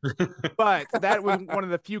name, but that was one of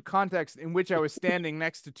the few contexts in which I was standing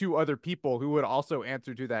next to two other people who would also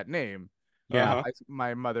answer to that name. Yeah. Uh-huh.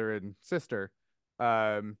 My mother and sister,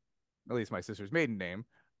 at least my sister's maiden name.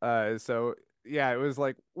 So yeah, it was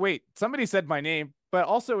like, wait, somebody said my name, but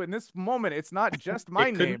also in this moment, it's not just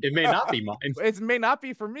my name. It may not be mine. It may not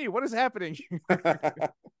be for me. What is happening?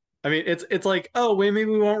 I mean, it's like, oh, wait,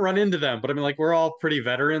 maybe we won't run into them. But I mean, like, we're all pretty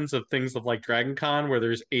veterans of things of like Dragon Con, where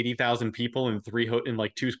there's 80,000 people in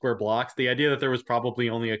like 2 square blocks. The idea that there was probably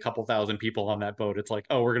only a couple thousand people on that boat, it's like,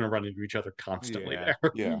 oh, we're gonna run into each other constantly Yeah.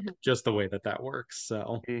 there. Yeah. Just the way that works.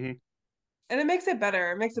 So Mhm. And it makes it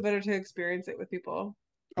better. It makes it better to experience it with people.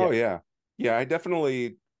 Oh yeah. Yeah,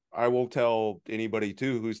 I will tell anybody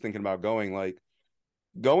too who's thinking about going, like,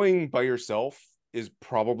 going by yourself is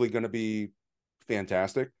probably going to be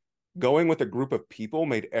fantastic. Going with a group of people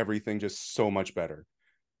made everything just so much better.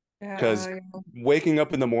 Because Yeah. waking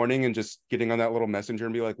up in the morning and just getting on that little messenger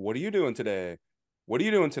and be like, "What are you doing today? What are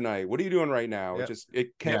you doing tonight? What are you doing right now?" Yep. It yeah,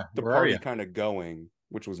 kept the where are party you? kind of going,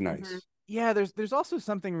 which was nice. Yeah, there's also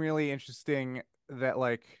something really interesting that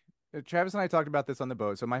like Travis and I talked about this on the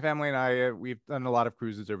boat. So my family and I we've done a lot of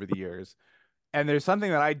cruises over the years. And there's something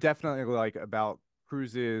that I definitely like about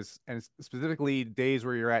cruises and specifically days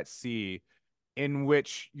where you're at sea in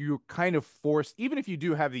which you kind of forced, even if you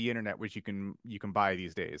do have the internet, which you can buy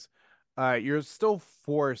these days, you're still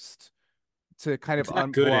forced to kind of It's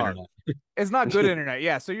not good unplug. internet. It's not good internet,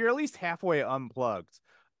 yeah. So you're at least halfway unplugged.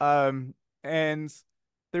 And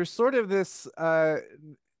there's sort of this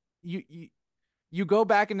you you, you go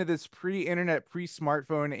back into this pre-internet,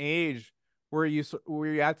 pre-smartphone age where you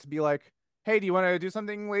have to be like, hey, do you want to do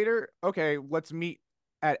something later? Okay, let's meet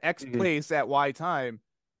at X place at Y time.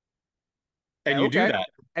 And you do Okay. that.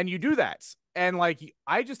 And you do that. And like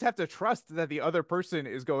I just have to trust that the other person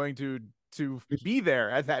is going to be there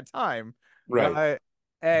at that time. Right.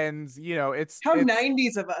 And How it's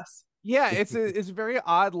 90s of us. yeah, it's very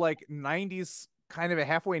odd, like 90s, kind of a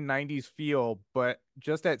halfway 90s feel, but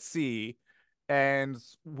just at sea. And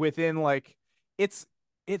within like it's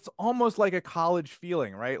it's almost like a college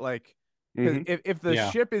feeling, right? Like because Hmm. if the Yeah.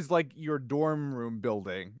 ship is like your dorm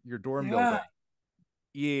building, Yeah.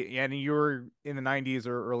 yeah, and you're in the 90s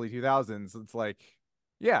or early 2000s, it's like,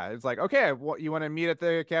 yeah, it's like, okay, what, you want to meet at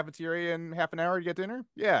the cafeteria in half an hour to get dinner?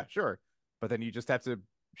 Yeah, sure. But then you just have to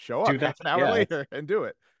show Do up that. half an hour Yeah. later and do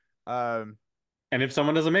it. Um, And if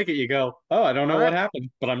someone doesn't make it, you go, oh, I don't all know what right. happened,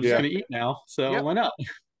 but I'm just Yeah. going to eat now. So Yep. why not? You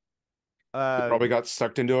Uh, probably got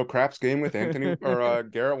sucked into a craps game with Anthony or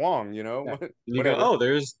Garrett Wong, you know, Yeah. And you go, whatever. oh,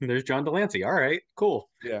 there's John Delancey. All right, cool.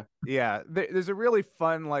 Yeah. yeah, there's a really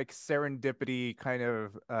fun like serendipity kind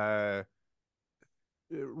of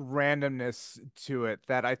randomness to it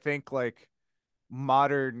that I think like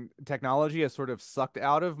modern technology has sort of sucked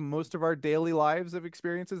out of most of our daily lives of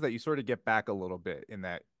experiences that you sort of get back a little bit in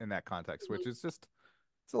that context, which is just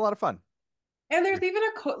it's a lot of fun. And there's even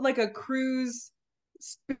like a cruise,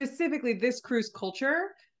 specifically this cruise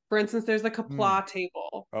culture. For instance, there's like a Mm, Kapla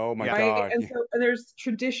table, Oh my yeah. right? God. And Yeah. so and there's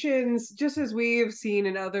traditions, just as we've seen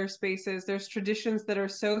in other spaces, there's traditions that are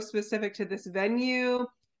so specific to this venue,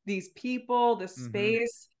 these people, this Mm-hmm.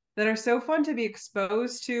 space that are so fun to be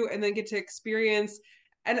exposed to and then get to experience.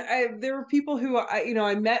 And there were people who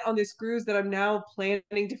I met on this cruise that I'm now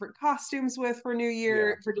planning different costumes with for New Yeah.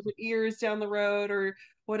 Year, for different years down the road, or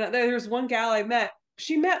what. There's one gal I met.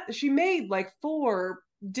 She made like four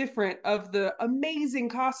different of the amazing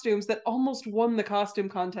costumes that almost won the costume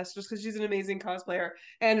contest just because she's an amazing cosplayer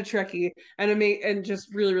and a Trekkie and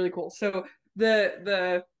just really really cool. So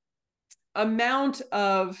the amount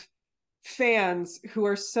of fans who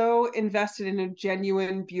are so invested in a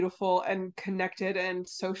genuine, beautiful, and connected and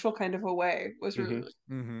social kind of a way was really, Hmm. really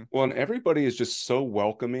Mm-hmm. Well, and everybody is just so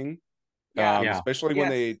welcoming, yeah. Yeah. especially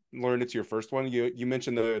when Yes. they learn it's your first one. You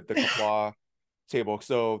mentioned the Kapla table.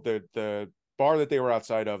 So the bar that they were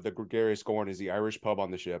outside of, the Gregarious Gorn, is the Irish pub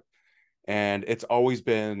on the ship, and it's always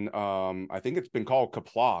been I think it's been called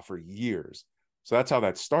Kapla for years. So that's how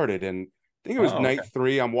that started. And I think it was Oh, night okay.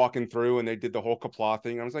 3. I'm walking through, and they did the whole Kapla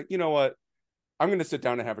thing. I was like, you know what? I'm going to sit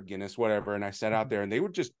down and have a Guinness, whatever. And I sat out there, and they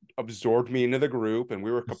would just absorb me into the group, and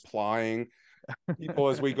we were complying people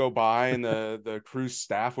as we go by, and the cruise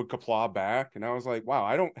staff would comply back. And I was like, wow,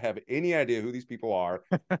 I don't have any idea who these people are.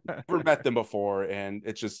 Never met them before. And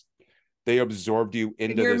it's just, they absorbed you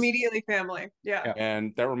And into you're this. immediately family. Yeah. Yeah.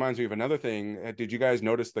 And that reminds me of another thing. Did you guys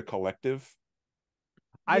notice the collective?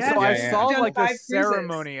 Yes, I Yeah, yeah. saw done like the 5 cruises.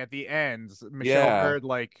 ceremony at the end, Michelle Yeah. Hurd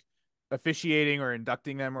like officiating or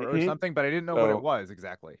inducting them or Hmm. something, but I didn't know what it So was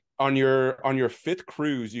exactly. on your 5th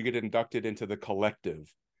cruise, you get inducted into the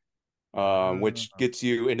collective, which Uh, gets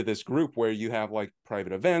you into this group where you have like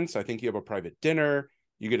private events. I think you have a private dinner.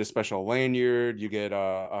 You get a special lanyard. You get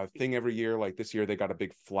a thing every year. Like this year, they got a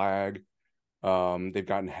big flag. They've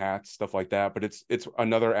gotten hats, stuff like that. But it's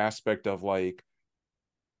another aspect of like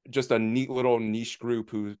just a neat little niche group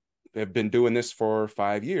who have been doing this for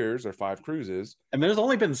 5 years or 5 cruises. And there's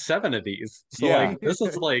only been 7 of these. So Yeah. like this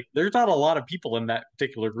is like there's not a lot of people in that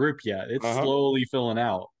particular group yet. It's Uh-huh. slowly filling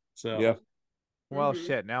out. So Yep. well, Mhm.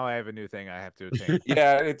 shit, now I have a new thing I have to attain.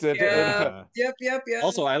 Yeah. It's a. Uh, Yep.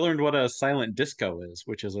 also I learned what a silent disco is,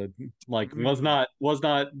 which is a like mm, was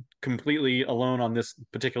not completely alone on this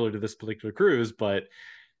particular cruise, but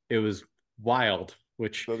it was wild,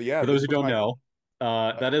 which So yeah, for those this who was don't my.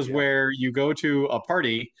 know, that is Yeah. where you go to a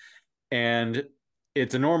party and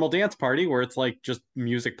it's a normal dance party where it's like just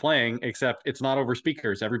music playing, except it's not over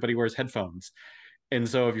speakers. Everybody wears headphones. And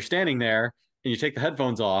so if you're standing there and you take the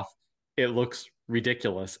headphones off, it looks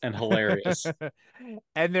ridiculous and hilarious.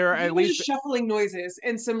 and there are He at was just least shuffling noises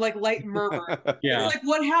and some like light murmur. It's Yeah. like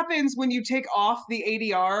what happens when you take off the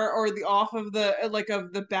ADR or the off of the like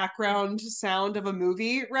of the background sound of a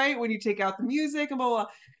movie, right? When you take out the music and blah blah.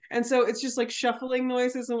 And so it's just like shuffling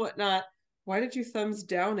noises and whatnot. Why did you thumbs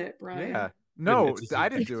down it, yeah. Brian? No, It's a I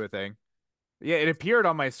Zoom. didn't do a thing. Yeah, it appeared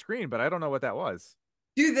on my screen, but I don't know what that was.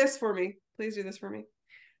 Do this for me. Please do this for me.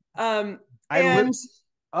 Um I li and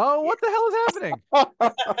Oh, what the hell is happening?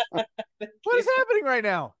 What is happening right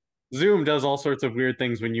now? Zoom does all sorts of weird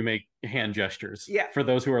things when you make hand gestures yeah, for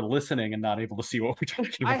those who are listening and not able to see what we're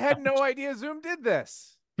talking I about. had no idea Zoom did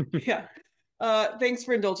this. yeah. Thanks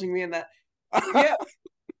for indulging me in that. Yeah.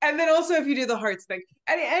 And then also if you do the hearts thing.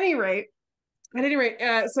 At any rate, At any rate,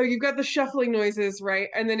 so you've got the shuffling noises, right?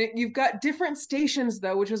 And then you've got different stations,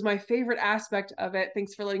 though, which was my favorite aspect of it.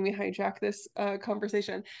 Thanks for letting me hijack this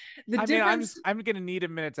conversation. The I mean, difference. I'm gonna need a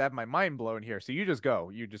minute to have my mind blown here. So you just go.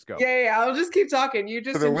 You just go. Yeah, I'll just keep talking. You For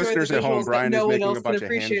just the enjoy the listeners at home, visuals that Brian is no one making a else can bunch of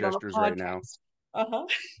hand appreciate on a gestures right now. podcast.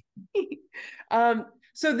 Uh-huh.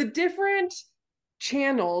 So the different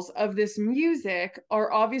channels of this music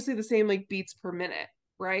are obviously the same, like, beats per minute,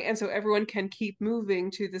 right? And so everyone can keep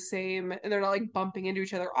moving to the same, and they're not like bumping into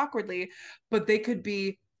each other awkwardly, but they could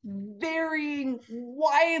be varying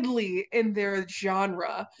widely in their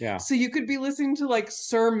genre. Yeah. So you could be listening to like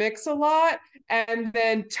Sir Mix-a-Lot and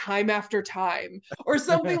then Time After Time or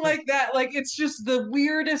something like that. Like, it's just the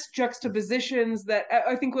weirdest juxtapositions that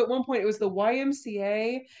I think at one point it was the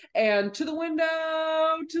YMCA and To the Window,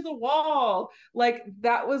 to the Wall. Like,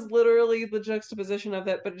 that was literally the juxtaposition of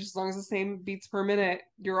it, but just as long as the same beats per minute,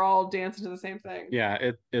 you're all dancing to the same thing. Yeah,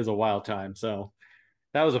 it is a wild time. So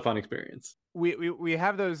that was a fun experience. We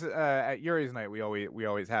have those at Yuri's night. We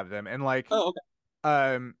always have them, and like Oh,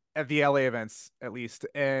 okay. at the LA events at least,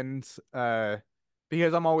 and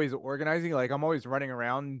because I'm always organizing, like I'm always running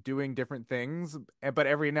around doing different things, but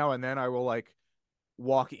every now and then I will like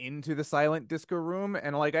walk into the silent disco room,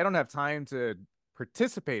 and like I don't have time to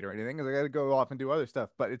participate or anything because I got to go off and do other stuff.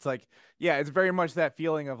 But it's like, yeah, it's very much that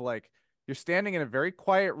feeling of like you're standing in a very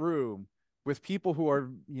quiet room with people who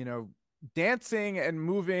are, you know, dancing and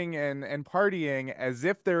moving and partying as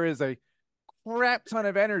if there is a crap ton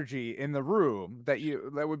of energy in the room that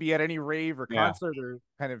would be at any rave or Yeah. concert or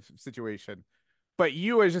kind of situation. But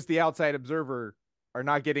you as just the outside observer are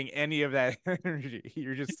not getting any of that energy.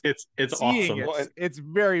 You're just It's seeing awesome. it. Well, It's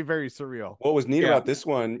very, very surreal. What was neat Yeah. about this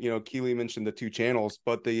one, you know, Keeley mentioned the two channels,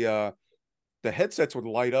 but the headsets would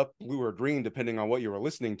light up blue or green depending on what you were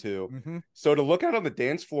listening to. Mm-hmm. So to look out on the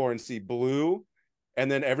dance floor and see blue, and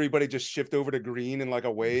then everybody just shift over to green in like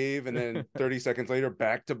a wave, and then 30 seconds later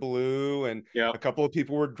back to blue, and Yep. a couple of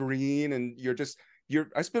people were green, and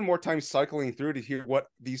I spend more time cycling through to hear what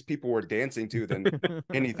these people were dancing to than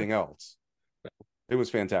anything else. It was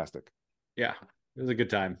fantastic. Yeah, it was a good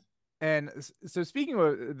time. And so speaking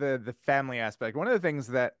of the family aspect, one of the things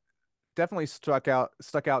that definitely stuck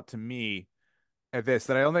out to me at this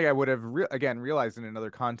that I don't think I would have again realized in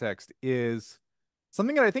another context is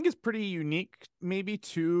something that I think is pretty unique maybe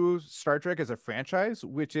to Star Trek as a franchise,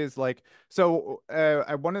 which is like so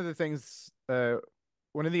one of the things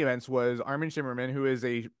one of the events was Armin Shimmerman, who is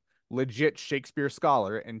a legit Shakespeare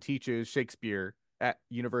scholar and teaches Shakespeare at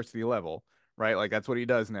university level, right? Like that's what he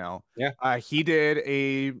does now. Yeah. He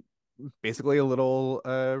did basically a little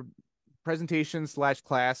presentation slash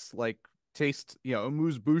class, like taste, you know,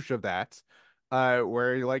 amuse bouche of that,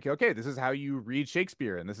 where you're like, okay, this is how you read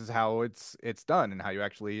Shakespeare and this is how it's done and how you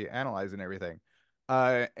actually analyze and everything.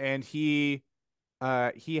 And he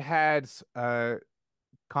had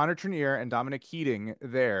Connor Trinneer and Dominic Keating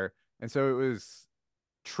there, and so it was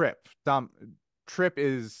Trip. Trip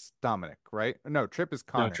is Dominic, right? No, Trip is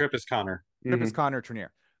Connor. No, Trip is Connor. Trip is Connor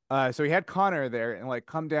Trinneer. So he had Connor there and like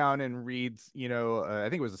come down and read, you know, I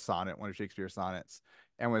think it was a sonnet, one of Shakespeare's sonnets,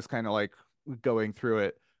 and was kind of like going through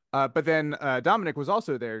it. But then Dominic was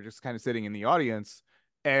also there, just kind of sitting in the audience,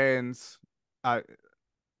 and uh,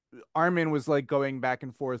 Armin was like going back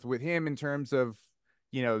and forth with him in terms of,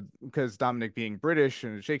 you know, because Dominic being British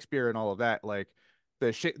and Shakespeare and all of that, like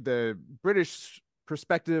the British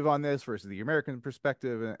perspective on this versus the American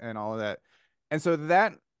perspective and all of that. And so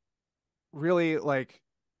that really like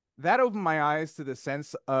that opened my eyes to the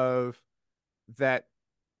sense of that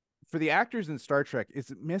for the actors in Star Trek, it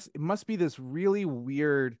must be this really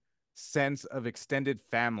weird sense of extended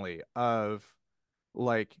family of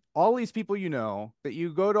like all these people, you know, that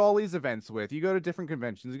you go to all these events with, you go to different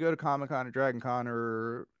conventions, you go to Comic Con or Dragon Con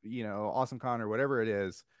or, you know, Awesome Con or whatever it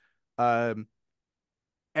is. And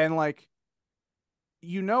like,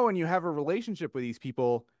 you know, and you have a relationship with these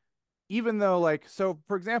people, even though like, so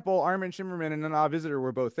for example, Armin Shimmerman and an visitor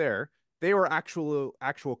were both there. They were actual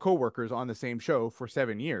coworkers on the same show for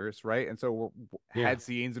 7 years, right? And so had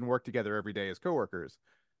scenes and worked together every day as coworkers.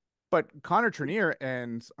 But Connor Trinneer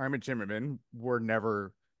and Armin Shimmerman were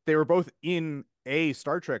never, they were both in a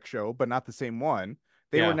Star Trek show, but not the same one.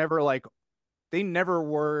 They were never like, they never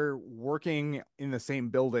were working in the same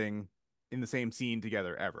building, in the same scene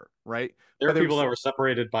together ever, right? There are people that were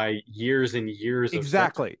separated by years and years of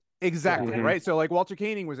Exactly. Exactly. Yeah. Right. So like Walter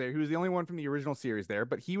Koenig was there. He was the only one from the original series there,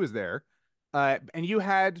 but he was there. And you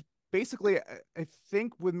had basically, I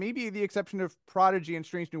think, with maybe the exception of Prodigy and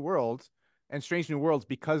Strange New Worlds,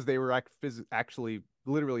 because they were actually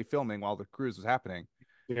literally filming while the cruise was happening.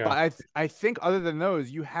 Yeah. But I think other than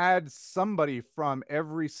those, you had somebody from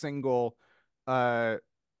every single uh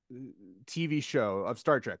TV show of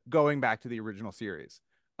Star Trek, going back to the original series.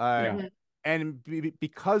 Yeah. And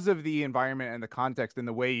because of the environment and the context and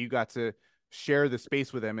the way you got to share the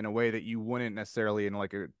space with them in a way that you wouldn't necessarily in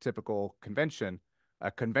like a typical convention,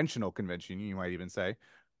 a conventional convention, you might even say,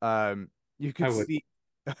 you could see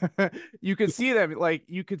you could see them, like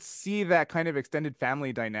you could see that kind of extended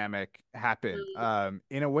family dynamic happen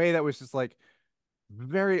in a way that was just like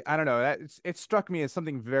very, I don't know, that it struck me as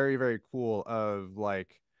something very, very cool of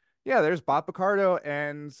like, yeah, there's Bob Picardo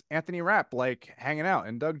and Anthony Rapp like hanging out,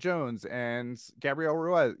 and Doug Jones and Gabrielle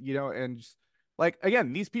Ruiz, and just like,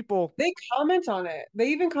 again, these people, they comment on it. They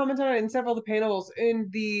even comment on it in several of the panels. In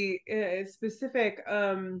the specific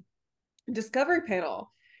Discovery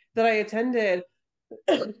panel that I attended,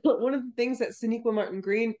 one of the things that Sonequa Martin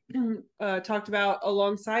Green talked about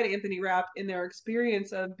alongside Anthony Rapp in their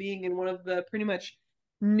experience of being in one of the pretty much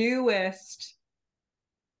newest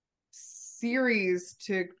series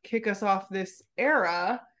to kick us off this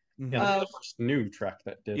era. Yeah, the first new Trek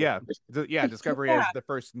that did it. Discovery as the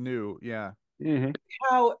first new,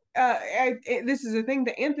 How this is the thing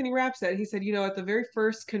that Anthony Rapp said. He said, at the very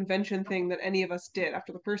first convention thing that any of us did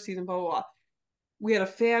after the first season, blah, blah, blah, we had a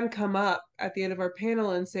fan come up at the end of our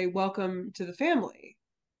panel and say, "Welcome to the family."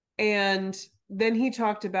 And then he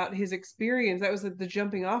talked about his experience. That was the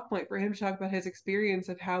jumping off point for him to talk about his experience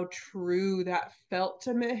of how true that felt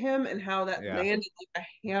to him and how that landed like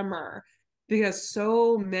a hammer. Because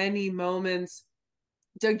so many moments,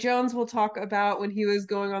 Doug Jones will talk about when he was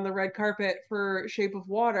going on the red carpet for Shape of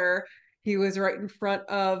Water, he was right in front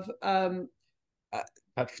of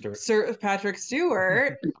Sir Patrick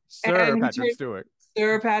Stewart.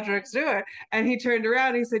 Sir Patrick Stewart. And he turned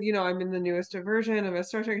around and he said, I'm in the newest version of a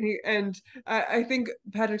Star Trek. And I think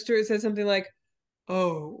Patrick Stewart said something like,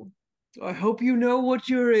 "Oh, I hope you know what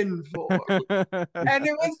you're in for." And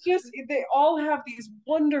it was just, they all have these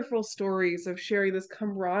wonderful stories of sharing this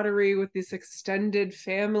camaraderie with this extended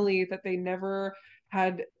family that they never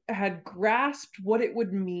had grasped what it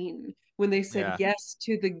would mean when they said yes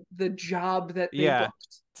to the job that they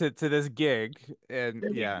booked. To this gig, and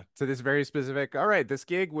to this very specific, all right, this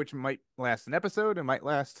gig, which might last an episode and might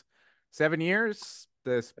last 7 years.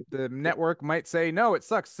 The network might say, no, it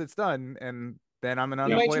sucks, it's done, and then I'm an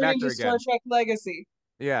unemployed actor again. Star Trek Legacy.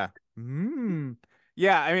 Yeah.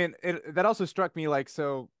 Yeah, I mean, that also struck me, like,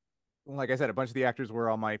 so, like I said, a bunch of the actors were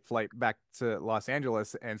on my flight back to Los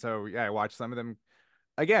Angeles, and so, I watched some of them.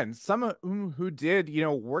 Again, some of whom who did,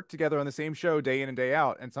 work together on the same show day in and day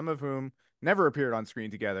out, and some of whom never appeared on screen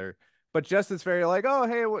together. But just as very like, oh,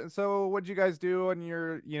 hey, so what'd you guys do on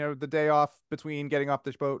your, the day off between getting off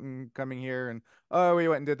this boat and coming here? And, oh, we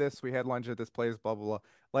went and did this. We had lunch at this place, blah, blah, blah.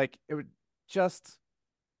 Like, it would just,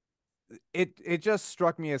 it just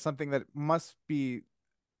struck me as something that must be,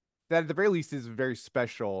 that at the very least is very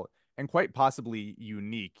special and quite possibly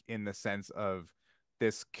unique in the sense of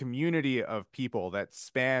this community of people that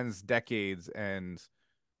spans decades and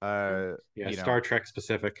Star Trek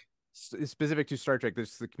specific to Star Trek.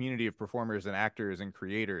 There's the community of performers and actors and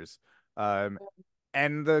creators, and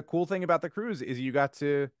the cool thing about the cruise is you got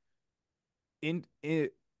to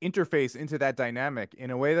interface into that dynamic in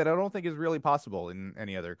a way that I don't think is really possible in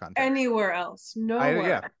any other context anywhere else.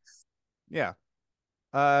 Nowhere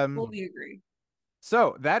else. Fully agree.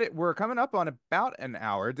 So we're coming up on about an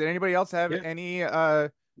hour. Did anybody else have any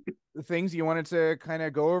things you wanted to kind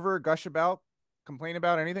of go over, gush about, complain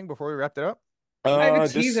about, anything before we wrapped it up? I have a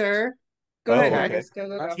teaser. Go ahead, Markus.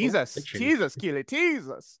 Go. Tease us, Keeley, tease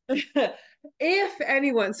us. If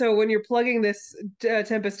anyone, so when you're plugging this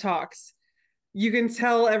Tempest Talks, you can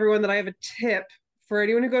tell everyone that I have a tip for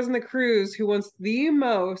anyone who goes on the cruise who wants the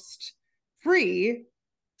most free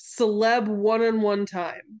celeb one-on-one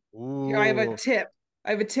time. Ooh. I have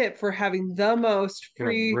a tip for having the most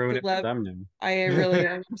free celeb. I really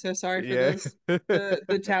am. I'm so sorry for this.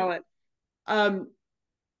 The talent.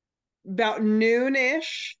 About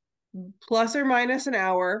noon-ish, plus or minus an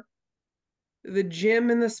hour, the gym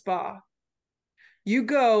and the spa. You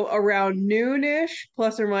go around noonish,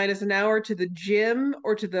 plus or minus an hour, to the gym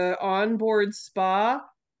or to the onboard spa.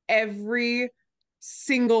 Every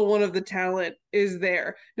single one of the talent is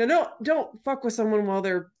there. Now, don't fuck with someone while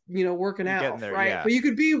they're working out, there, right? Yeah. But you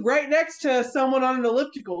could be right next to someone on an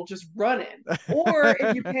elliptical just running. Or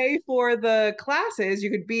if you pay for the classes,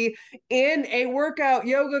 you could be in a workout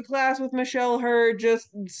yoga class with Michelle Hurd, just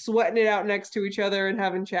sweating it out next to each other and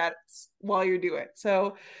having chats while you do it.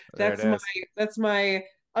 So that's my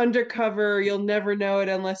undercover. You'll never know it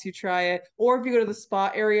unless you try it. Or if you go to the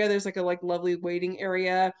spa area, there's like a lovely waiting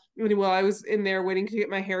area. While I was in there waiting to get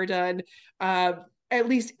my hair done, at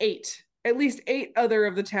least 8 at least 8 other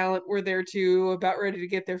of the talent were there too, about ready to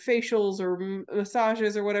get their facials or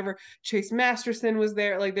massages or whatever. Chase Masterson was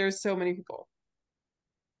there. Like, there's so many people.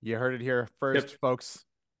 You heard it here first, folks.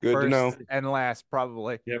 Good to know. And last,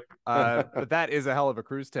 probably. Yep. But that is a hell of a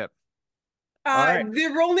cruise tip.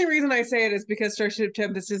 The only reason I say it is because Starship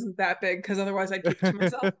Tempest isn't that big, because otherwise I'd keep it to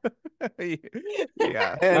myself.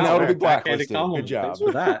 Yeah. And wow, that'll be blacklisted. Good job. Thanks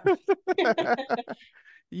for that.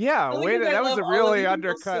 Yeah, wait, that was a really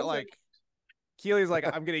undercut. So like, Keely's like,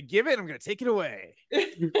 I'm gonna give it, I'm gonna take it away.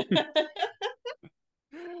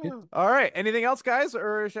 All right. Anything else, guys,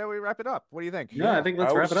 or shall we wrap it up? What do you think? Yeah, I think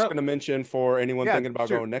let's wrap it up. I was just going to mention, for anyone thinking about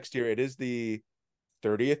going next year, it is the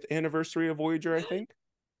 30th anniversary of Voyager, I think.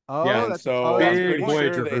 Oh, yeah, that's so big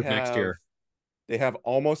Voyager for next year. They have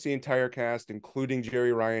almost the entire cast, including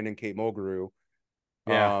Jerry Ryan and Kate Mulgrew.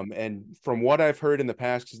 Yeah. And from what I've heard in the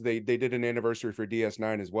past, because they did an anniversary for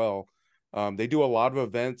DS9 as well, they do a lot of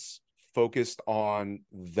events focused on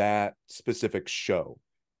that specific show.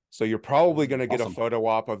 So you're probably going to get a photo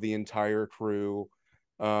op of the entire crew.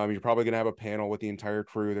 You're probably going to have a panel with the entire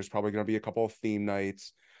crew. There's probably going to be a couple of theme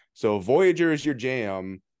nights. So Voyager is your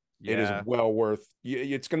jam. Yeah. It is well worth.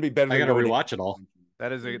 It's going to be better. I got to rewatch it all.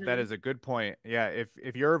 That is a good point. Yeah,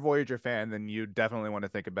 if you're a Voyager fan, then you definitely want to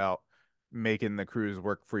think about making the cruise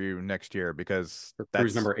work for you next year, because that's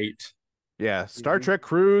cruise number 8. Yeah, Star Trek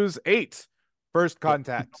Cruise 8, First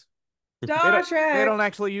Contact. Star Trek. They don't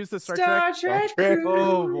actually use the Star Trek.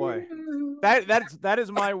 Oh boy, that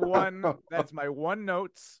is my one. That's my one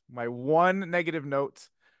note. My one negative note.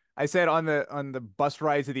 I said on the bus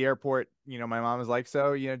ride to the airport, my mom was like,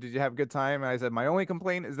 "So, did you have a good time?" And I said, "My only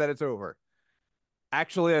complaint is that it's over."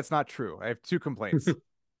 Actually, that's not true. I have 2 complaints.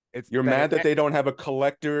 You're mad that they don't have a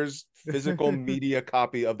collector's physical media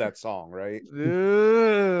copy of that song, right? Like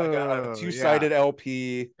a 2-sided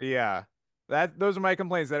LP. Yeah. Those are my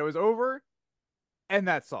complaints, that it was over and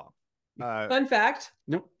that song. Fun fact.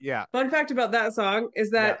 Nope. Yeah. Fun fact about that song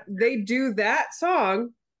is that they do that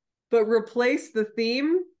song, but replace the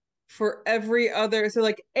theme for every other. So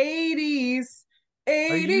like 80s.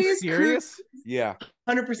 Are you serious? Yeah.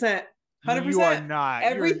 100%. 100%. You are not.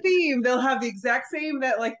 Every theme, they'll have the exact same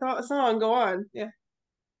song go on. Yeah.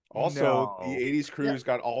 Also, the 80s cruise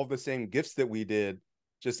got all the same gifts that we did,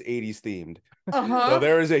 just 80s themed. Uh-huh. So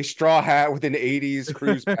there is a straw hat with an 80s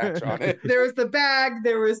cruise patch on it. There was the bag,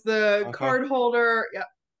 there was the card holder. Yeah.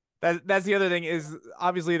 That's the other thing, is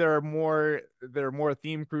obviously there are more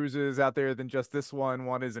theme cruises out there than just this one.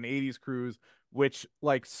 One is an 80s cruise, which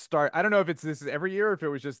I don't know if this is every year or if it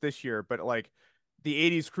was just this year, but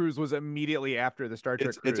the 80s cruise was immediately after the Star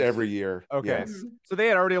Trek cruise. It's every year. Okay. Yes. So they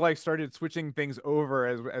had already started switching things over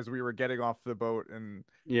as we were getting off the boat. And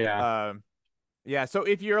so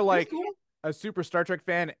if you're a super Star Trek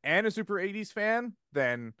fan and a super 80s fan,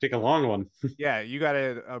 then take a long one. Yeah, you got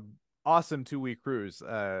a awesome 2-week cruise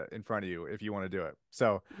in front of you if you want to do it.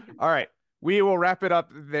 So, all right. We will wrap it up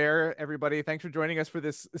there, everybody. Thanks for joining us for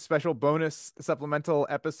this special bonus supplemental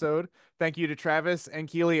episode. Thank you to Travis and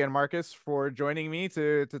Keeley and Markus for joining me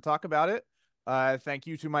to talk about it. Thank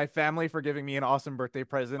you to my family for giving me an awesome birthday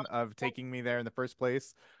present of taking me there in the first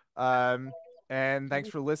place. And thanks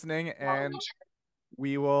for listening. And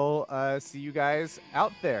we will see you guys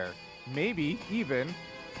out there, maybe even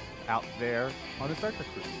out there on the Star Trek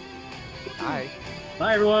cruise. Bye.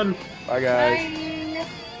 Bye, everyone. Bye, guys. Bye.